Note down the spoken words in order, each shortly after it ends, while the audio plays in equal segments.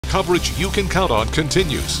Coverage you can count on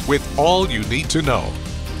continues with all you need to know.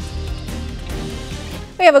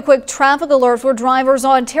 We have a quick traffic alert for drivers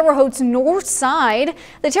on Terre Haute's north side.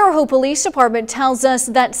 The Terre Haute Police Department tells us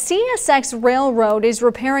that CSX Railroad is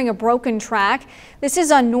repairing a broken track. This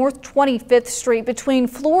is on North 25th Street between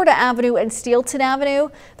Florida Avenue and Steelton Avenue.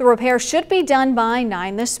 The repair should be done by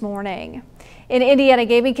 9 this morning. An Indiana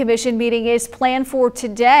Gaming Commission meeting is planned for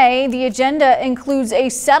today. The agenda includes a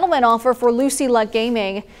settlement offer for Lucy Luck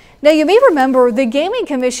Gaming. Now, you may remember the Gaming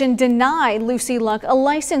Commission denied Lucy Luck a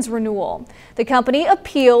license renewal. The company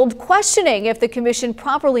appealed, questioning if the commission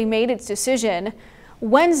properly made its decision.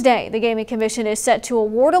 Wednesday, the Gaming Commission is set to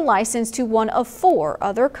award a license to one of 4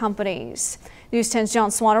 other companies. News 10's John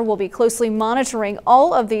Swanner will be closely monitoring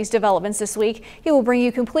all of these developments this week. He will bring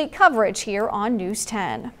you complete coverage here on News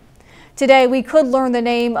 10. Today, we could learn the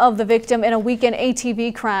name of the victim in a weekend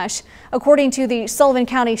ATV crash. According to the Sullivan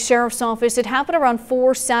County Sheriff's Office, it happened around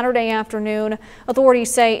 4 Saturday afternoon.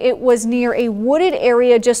 Authorities say it was near a wooded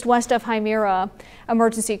area just west of Hymera.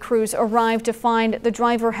 Emergency crews arrived to find the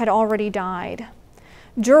driver had already died.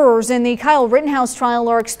 Jurors in the Kyle Rittenhouse trial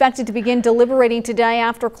are expected to begin deliberating today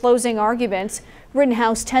after closing arguments.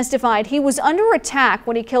 Rittenhouse testified he was under attack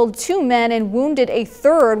when he killed 2 men and wounded a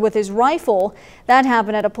third with his rifle. That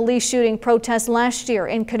happened at a police shooting protest last year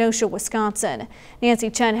in Kenosha, Wisconsin. Nancy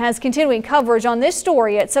Chen has continuing coverage on this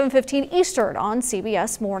story at 7:15 Eastern on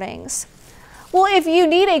CBS Mornings. Well, if you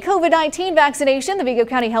need a COVID-19 vaccination, the Vigo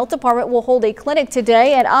County Health Department will hold a clinic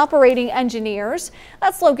today at Operating Engineers.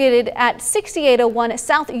 That's located at 6801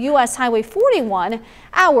 South US Highway 41.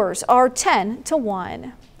 Hours are 10 to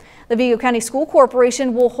 1. The Vigo County School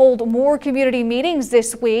Corporation will hold more community meetings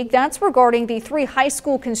this week. That's regarding the 3 high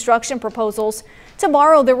school construction proposals.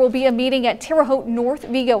 Tomorrow, there will be a meeting at Terre Haute North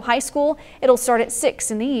Vigo High School. It'll start at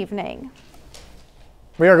 6 in the evening.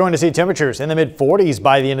 We are going to see temperatures in the mid-40s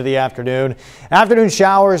by the end of the afternoon. Afternoon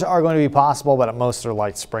showers are going to be possible, but at most they're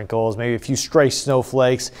light sprinkles, maybe a few stray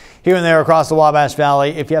snowflakes here and there across the Wabash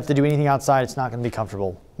Valley. If you have to do anything outside, it's not going to be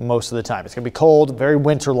comfortable most of the time. It's going to be cold, very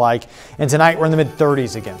winter-like. And tonight we're in the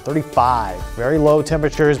mid-30s again, 35. Very low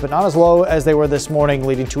temperatures, but not as low as they were this morning,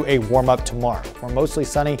 leading to a warm-up tomorrow. We're mostly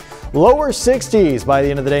sunny, lower 60s by the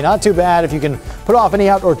end of the day. Not too bad if you can put off any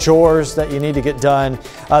outdoor chores that you need to get done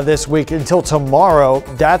this week until tomorrow.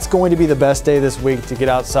 That's going to be the best day this week to get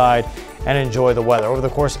outside and enjoy the weather. Over the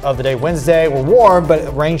course of the day, Wednesday, we're warm,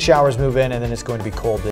 but rain showers move in, and then it's going to be cold.